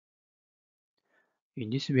In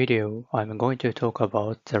this video, I'm going to talk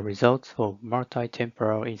about the results of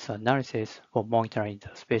multi-temporal ISA analysis for monitoring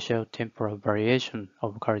the spatial temporal variation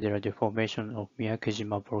of caldera deformation of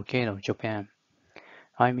Miyakejima Volcano, Japan.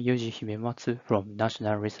 I'm Yuji Himematsu from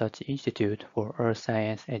National Research Institute for Earth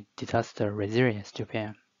Science and Disaster Resilience,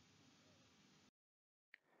 Japan.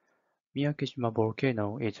 Miyakejima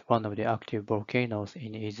Volcano is one of the active volcanoes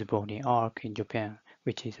in Izuboni Arc in Japan,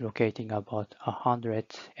 which is located about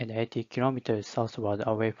 180 kilometers southward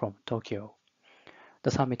away from Tokyo.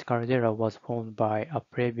 The summit caldera was formed by a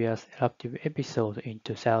previous eruptive episode in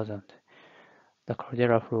 2000. The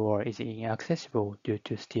caldera floor is inaccessible due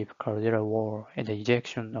to steep caldera wall and the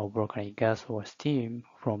ejection of volcanic gas or steam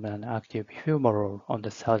from an active fumarole on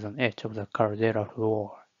the southern edge of the caldera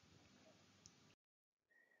floor.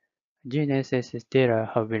 GNSS data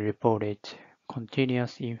have been reported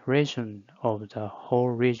continuous inflation of the whole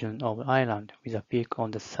region of the island with a peak on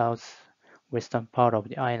the southwestern part of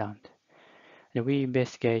the island. And we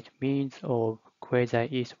investigate means of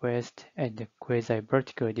quasi-east-west and the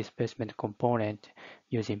quasi-vertical displacement component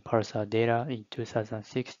using PALSAR data in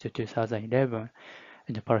 2006 to 2011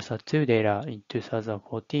 and the PALSAR-2 data in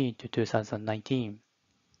 2014 to 2019.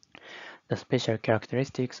 The spatial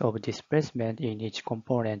characteristics of displacement in each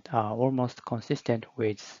component are almost consistent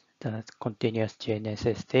with the continuous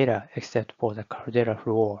GNSS data except for the caldera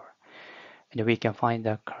floor. And we can find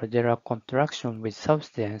the caldera contraction with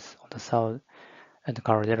subsidence on the south and the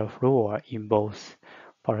caldera floor in both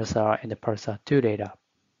PALSAR and the PALSAR-2 data.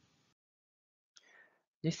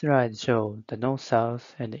 This slide shows the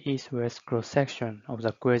north-south and east-west cross-section of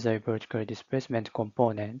the quasi-vertical displacement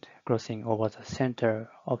component crossing over the center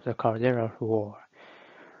of the caldera floor.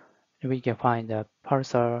 We can find the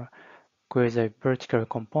PALSAR quasi-vertical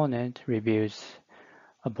component reveals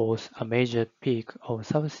both a major peak of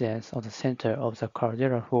subsidence on the center of the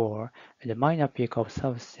caldera floor and a minor peak of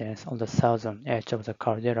subsidence on the southern edge of the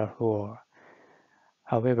caldera floor.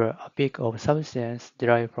 However, a peak of subsidence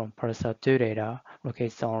derived from PALSAR-2 data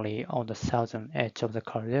locates only on the southern edge of the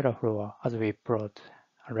caldera floor as we plot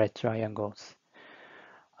red triangles.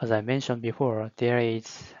 As I mentioned before, there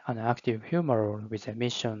is an active fumarole with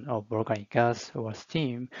emission of volcanic gas or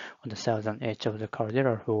steam on the southern edge of the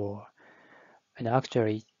caldera floor. And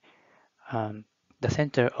actually, the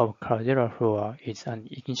center of caldera floor is an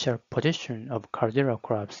initial position of caldera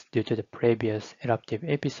collapse due to the previous eruptive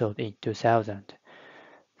episode in 2000.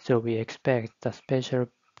 So we expect the spatial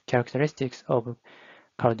characteristics of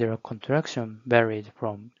caldera contraction varied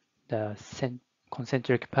from the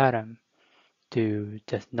concentric pattern to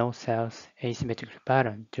the north-south asymmetric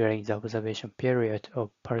pattern during the observation period of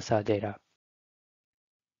PALSAR data.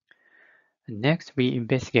 Next, we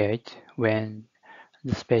investigate when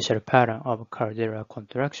the spatial pattern of caldera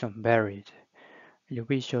contraction varied.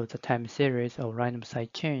 We show the time series of random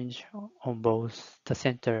side change on both the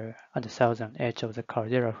center and the southern edge of the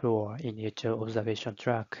caldera floor in each observation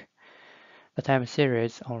track. The time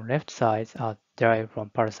series on left sides are derived from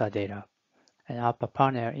PALSAR data. An upper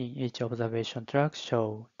panel in each observation track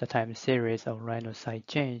show the time series of random side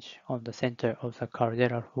change on the center of the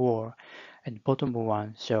caldera floor, and bottom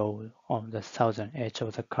one show on the southern edge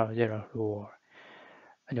of the caldera floor.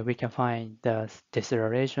 And we can find the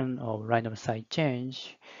deceleration of random side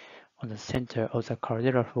change on the center of the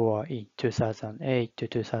caldera floor in 2008 to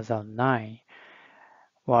 2009,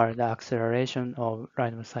 while the acceleration of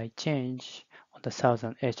random side change on the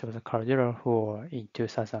southern edge of the caldera floor in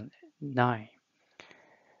 2009.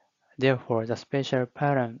 Therefore, the spatial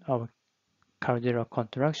pattern of caldera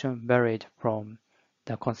contraction varied from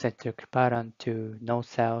the concentric pattern to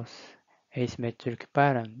north-south asymmetric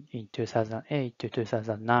pattern in 2008 to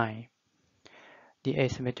 2009. The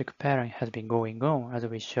asymmetric pattern has been going on as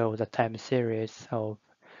we show the time series of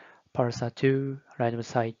PALSAR-2 random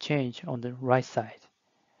side change on the right side.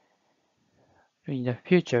 In the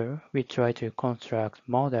future, we try to construct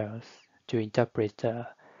models to interpret the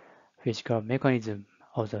physical mechanism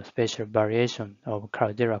of the spatial variation of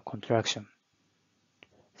caldera contraction.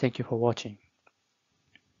 Thank you for watching.